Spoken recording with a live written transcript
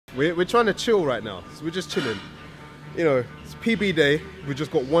We're trying to chill right now, so we're just chilling. You know, it's PB day, we've just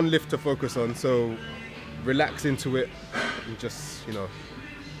got one lift to focus on, so relax into it and just, you know,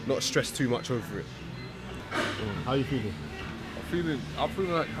 not stress too much over it. How are you feeling? I'm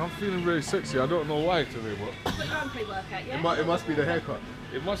feeling really sexy. I don't know why today, but It must be the haircut.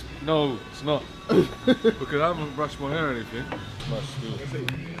 it must. No, it's not. Because I haven't brushed my hair or anything. But still.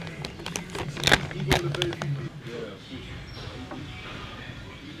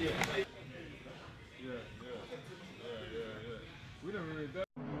 We never really done.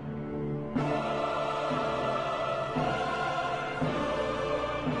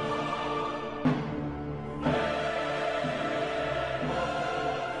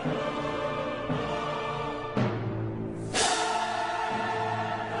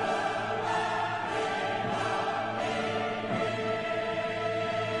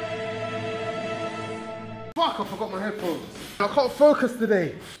 Fuck, I forgot my headphones. I can't focus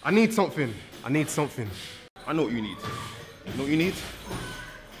today. I need something. I know what you need. You know what you need?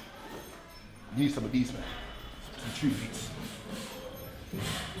 You need some of these, man. Some true beats.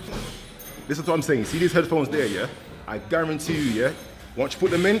 Listen to what I'm saying. See these headphones there, yeah? I guarantee you, yeah? Once you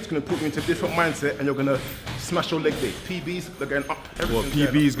put them in, it's gonna put you into a different mindset and you're gonna smash your leg day. PBs, they're going up. What,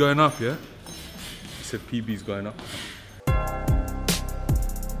 PB's going up, yeah? You said PB's going up.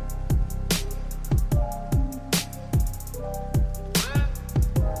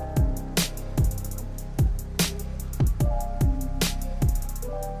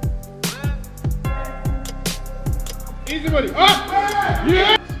 Easy money. Up!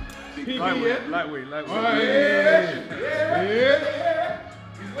 Yeah! PB, Lightweight. Yeah.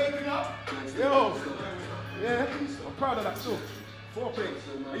 He's waking up. Yo. Yeah. I'm proud of that still. 4 plays.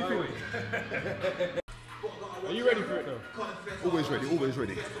 How you feeling? Are you ready for it though? Always ready, always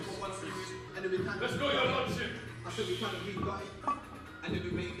ready. Let's go, your lordship.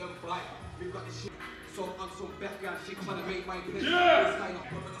 Yeah!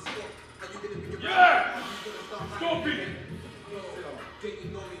 Yeah! Stop it!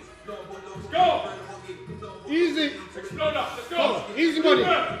 Let's go! Easy! Exploder, let's go! Easy money!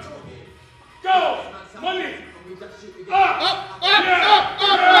 Go! Money! Up! Yeah!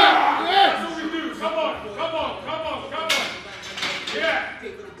 Yeah! That's what we do! Come on! Yeah!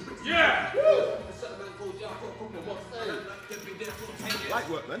 Light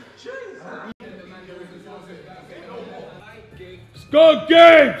work, man. Let's go,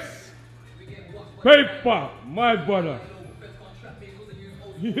 Games! Paper, my brother.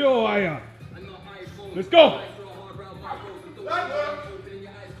 Yo, I am. Let's go. Let's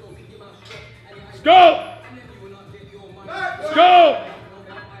go. Let's go.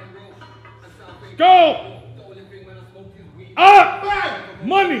 Let's go. Up.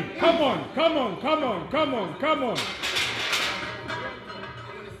 Money. Come on.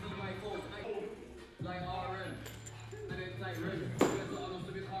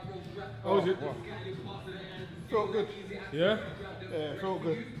 How was it? Felt good. Yeah? Yeah, felt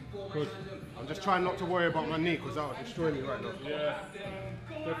good. Good. I'm just trying not to worry about my knee because that would destroy me right now. Yeah,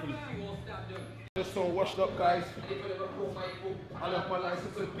 definitely. Just so washed up, guys. I left my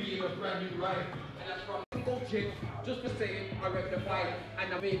license to be in a brand new ride. Just for saying, I rectify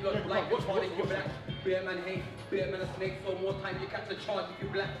and I made blood like what's part of your black. Bear man hate, bear man a snake, so more time you catch the charge if you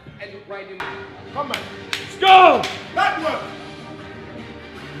black and you're riding me. Come on. Let's go! Back work!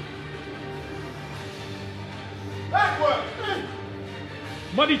 Back work!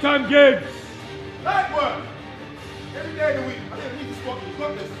 Money time Games! Back work! Every day of the week. I didn't need to squat. You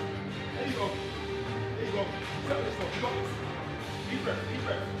got this. There you go. There you go. Settle this up. You got this. Deep breath. Deep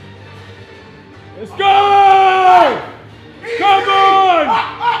breath. Let's go! Come on!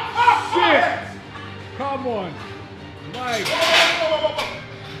 Shit! Come on. Mike.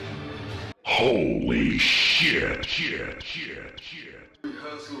 Holy shit.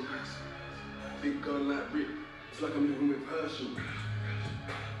 Rehearsal, big gun like Rick. It's like I'm living with Herschel.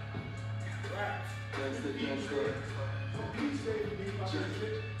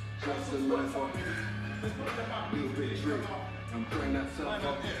 Just a life up. Little bit drink. I'm pouring that stuff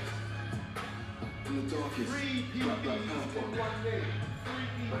up. In the darkest, black panther.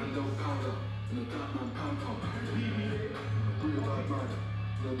 Rando powder, in the dark man panther. Real bad man,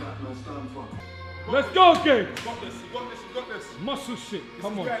 in the dark man stand for. Let's go, Games! You got this. Muscle shit.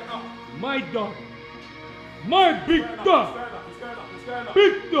 Come on. It's going up. My dog. My big dog. It's going up.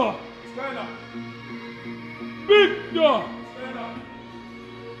 Big dog. It's going up. Big dog.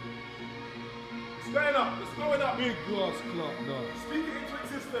 It's going up. It's going up. Big glass clock, dog. Speak it into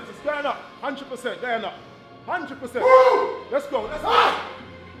existence. It's going up. 100% going up. 100%. Let's go.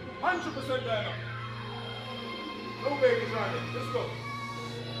 100% going up. No babies right here. Let's go.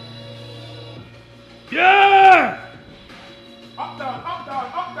 Yeah! Up, down, up,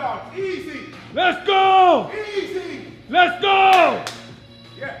 down, up, down. Easy. Let's go! Easy. Let's go!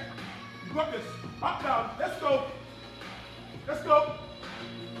 Yeah. You got this. Up, down. Let's go. Let's go.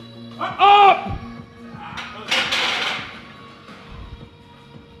 Up!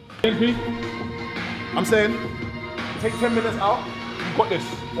 I'm saying, take 10 minutes out. You got this.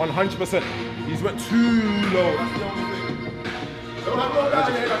 100%. He's went too low. That's the only thing. Don't have no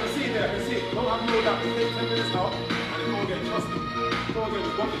doubt here. I can see it there. I can see it. Don't have no doubt. Just take 10 minutes out and then go again. Trust me. Go again.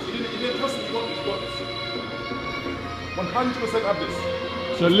 You got this. You didn't trust me. You got this. You got this. 100% have this.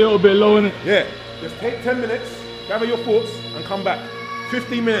 It's a little bit low, isn't it? Yeah. Just take 10 minutes, gather your thoughts, and come back.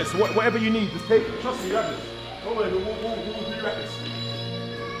 15 minutes, whatever you need, just take it. Trust me, you have this. Don't worry, we'll do this.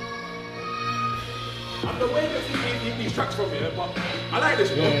 I'm the way that these tracks from here, but I like this.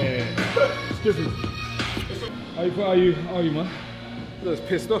 Yeah. It's different. How are you, man? I was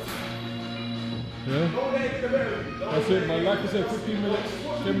pissed off. Yeah? That's it, man. Like I said, 15 minutes,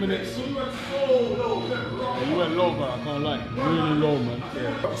 10 minutes. You went so low. Yeah, you went low, man. I can't lie. Really low, man.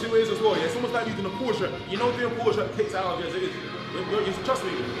 Yeah. You see what it is as well? Yeah? It's almost like using a Porsche. You know, doing Porsche takes out of it as it is. Trust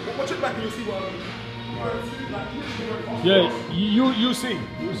me. Watch it back and you'll see what I mean. Yeah, you see.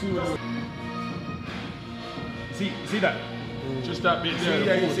 You see what You see that? Just that bit there.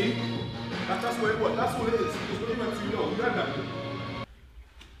 Yeah, you see? That's what it was. That's all it is. It's when you went too low. You had that.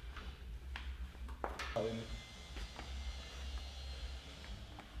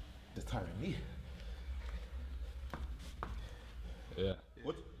 Just tiring me. Yeah.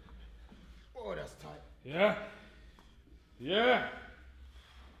 What? Oh, that's tight. Yeah. Yeah.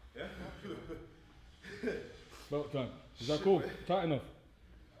 Yeah? Belt time. Is that cool? Tight enough?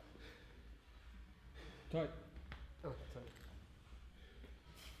 Tight.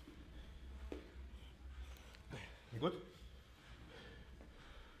 You good?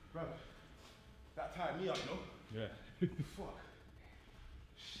 Brother, that tied me up, no? Yeah. Fuck.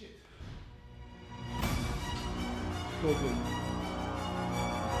 Shit. So good.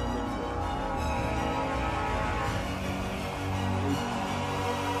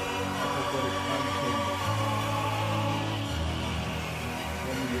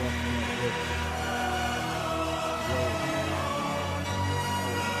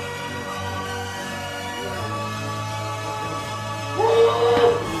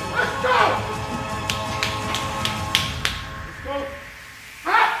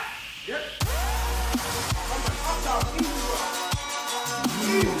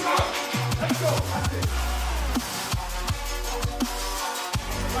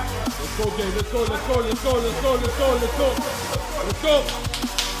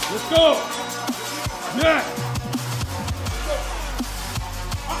 Let's go! Yeah!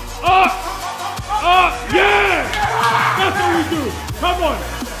 Yeah! That's what we do! Come on!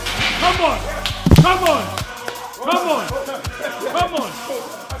 Come on! Come on! Come on! Come on!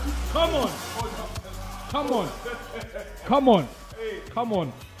 Come on! Come on! Come on! Come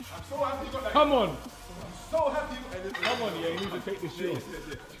on! Come on! So happy. Come on, yeah, you need to take this shit off.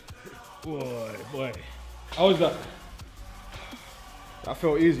 Boy. How was that? That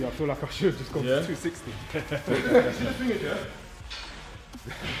felt easy. I feel like I should have just gone for 260. See the thing is, yeah?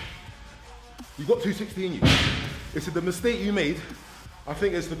 You got 260 in you. It's the mistake you made. I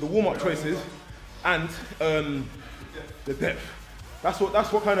think it's the warm-up choices and the depth. That's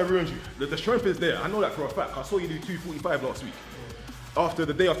what kind of ruined you. The strength is there. I know that for a fact. I saw you do 245 last week. After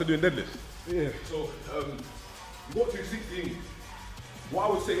the day after doing deadlifts. Yeah. So you got 260 in you. What I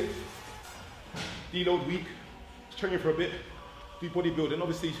would say, deload week, train for a bit, do bodybuilding.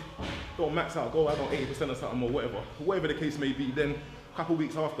 Obviously, don't max out, go out on 80% or something or whatever the case may be. Then a couple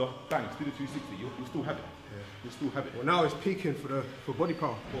weeks after, bang, do the 260. You'll still have it. Yeah. You'll still have it. Well, now it's peaking for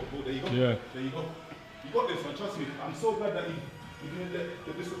BodyPower. Well, there you go. Yeah. There you go. You got this, man. Trust me. I'm so glad that you didn't let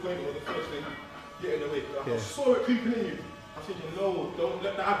the disappointment or the first thing get in the way. I saw it creeping in you. I was thinking, no, don't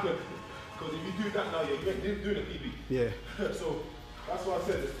let that happen. Because if you do that now, you ain't doing a PB. Yeah. So that's why I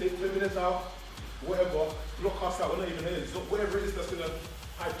said, just take 10 minutes out, whatever, block us out, we're not even here. So whatever it is that's gonna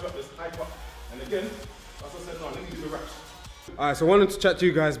hype up, just hype up. And again, as I said, no, let me do the reps. Alright, so I wanted to chat to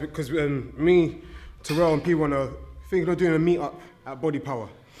you guys because me, Terroll and P are thinking of doing a meetup at BodyPower.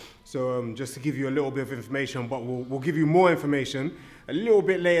 So just to give you a little bit of information, but we'll give you more information a little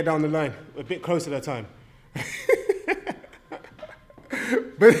bit later down the line, a bit closer to the time.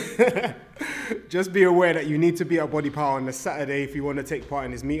 But just be aware that you need to be at BodyPower on the Saturday if you want to take part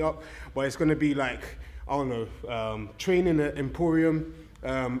in this meetup. But it's going to be like, I don't know, training at Emporium,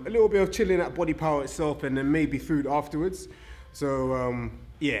 a little bit of chilling at BodyPower itself, and then maybe food afterwards. So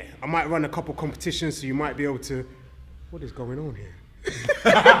yeah, I might run a couple competitions, so you might be able to. What is going on here?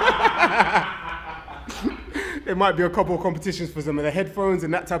 it might be a couple of competitions for some of the headphones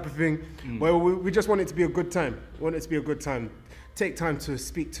and that type of thing. Well, we just want it to be a good time. We want it to be a good time. Take time to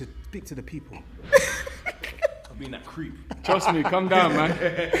speak to the people. I'm being that creep. Trust me, come down,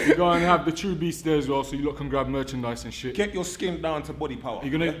 man. You're going to have the True Beast there as well, so you lot can grab merchandise and shit. Get your skin down to body power.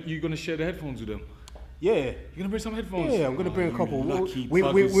 You gonna share the headphones with them? Yeah. You're gonna bring some headphones? Yeah, I'm gonna bring a couple. Lucky We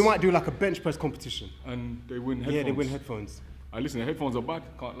might do like a bench press competition. And they win headphones? Yeah, they win headphones. Listen, the headphones are bad,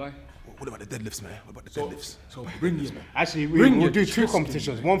 can't lie. What about the deadlifts, man? What about the deadlifts? So bring them. Actually, Bring we'll your do two chest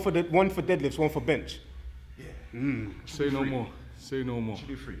competitions. One for deadlifts, one for bench. Say no more. Say no more. Should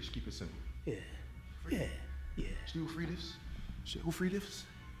do free. Just keep it simple. Yeah. Yeah. Yeah. Should do free lifts. Shit, who free lifts?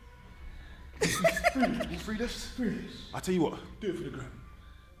 Who free lifts? I tell you what. Do it for the gram.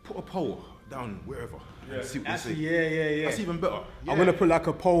 Put a pole down wherever. And see what they say. Yeah. That's even better. I'm gonna put like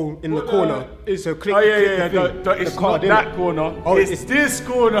a pole in the corner. So click. It's not that corner. Oh, it's this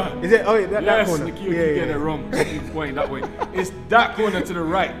corner. Is it? Oh, yeah, that corner. Nicky, you keep getting it wrong. Keep pointing that way. It's that corner to the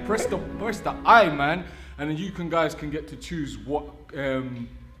right. Press the I, man, and then you guys can get to choose what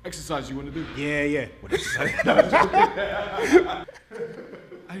exercise you want to do. Yeah. What exercise?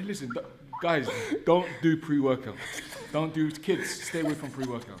 Hey, listen, guys, don't do pre-workout. Don't do kids. Stay away from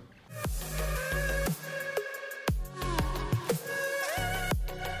pre-workout.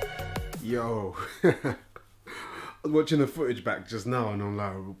 Yo, I was watching the footage back just now and I'm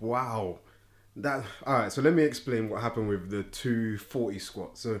like, wow. All right, so let me explain what happened with the 240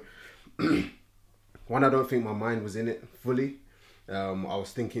 squat. So one, I don't think my mind was in it fully. I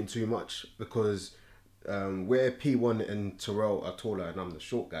was thinking too much because where P1 and Terroll are taller and I'm the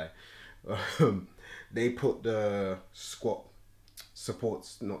short guy, they put the squat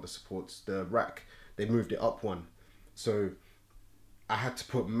the rack, they moved it up one. So I had to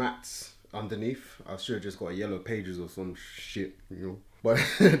put mats underneath. I should have just got a yellow pages or some shit, you know. But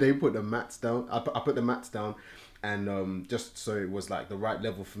they put the mats down. I put the mats down and just so it was like the right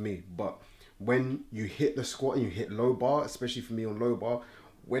level for me. But when you hit the squat and you hit low bar, especially for me on low bar,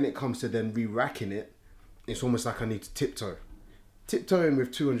 when it comes to then re-racking it, it's almost like I need to tiptoe. Tiptoeing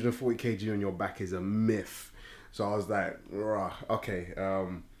with 240 kg on your back is a myth. So I was like, okay,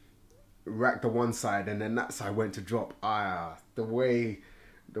 rack the one side and then that side went to drop. The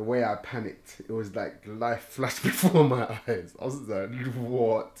way I panicked, it was like life flashed before my eyes. I was like,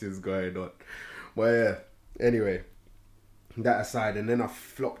 what is going on? Well, yeah, anyway, that aside, and then I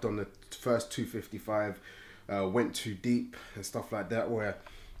flopped on the first 255, went too deep and stuff like that, where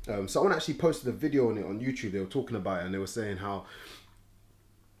someone actually posted a video on it on YouTube. They were talking about it and they were saying how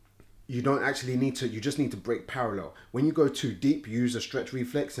you don't actually need to, you just need to break parallel. When you go too deep, you use a stretch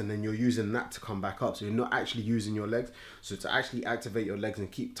reflex and then you're using that to come back up. So you're not actually using your legs. So to actually activate your legs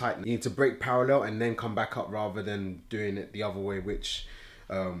and keep tight, you need to break parallel and then come back up rather than doing it the other way, which,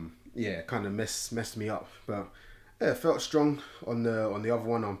 yeah, kind of messed me up. But yeah, it felt strong on the other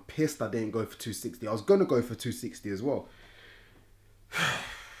one. I'm pissed I didn't go for 260. I was going to go for 260 as well.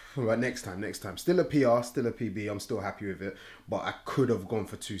 But next time. Still a PR, still a PB. I'm still happy with it. But I could have gone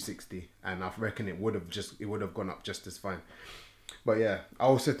for 260, and I reckon it would have gone up just as fine. But yeah, I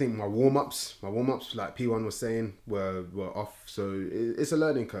also think my warm ups, like P1 was saying, were off. So it's a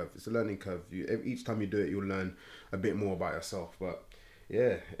learning curve. It's a learning curve. Each time you do it, you'll learn a bit more about yourself. But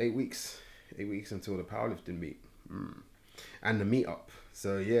yeah, 8 weeks until the powerlifting meet and the meetup.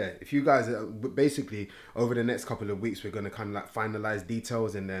 So yeah, if you guys basically over the next couple of weeks, we're going to kind of like finalize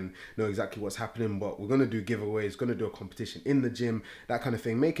details and then know exactly what's happening. But we're going to do giveaways, going to do a competition in the gym, that kind of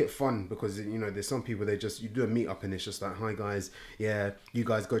thing. Make it fun, because you know there's some people, you do a meetup and it's just like, hi guys, yeah, you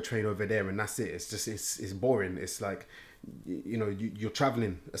guys go train over there and that's it. It's just it's boring. It's like, you know, you're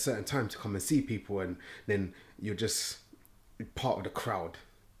traveling a certain time to come and see people, and then you're just part of the crowd,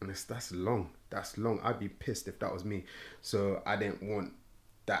 and that's long. I'd be pissed if that was me. So I didn't want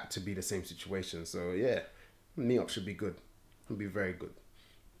that to be the same situation. So yeah, meetup should be good. It'll be very good.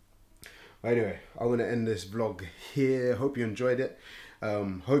 Anyway, I'm gonna end this vlog here. Hope you enjoyed it.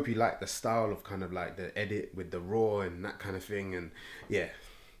 Hope you like the style of kind of like the edit with the raw and that kind of thing. And yeah,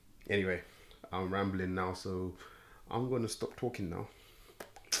 anyway, I'm rambling now, so I'm gonna stop talking now.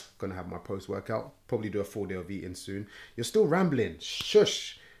 Gonna have my post workout, probably do a full day of eating soon. You're still rambling,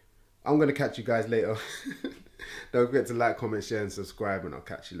 shush. I'm gonna catch you guys later. Don't forget to like, comment, share and subscribe, and I'll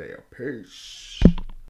catch you later. Peace.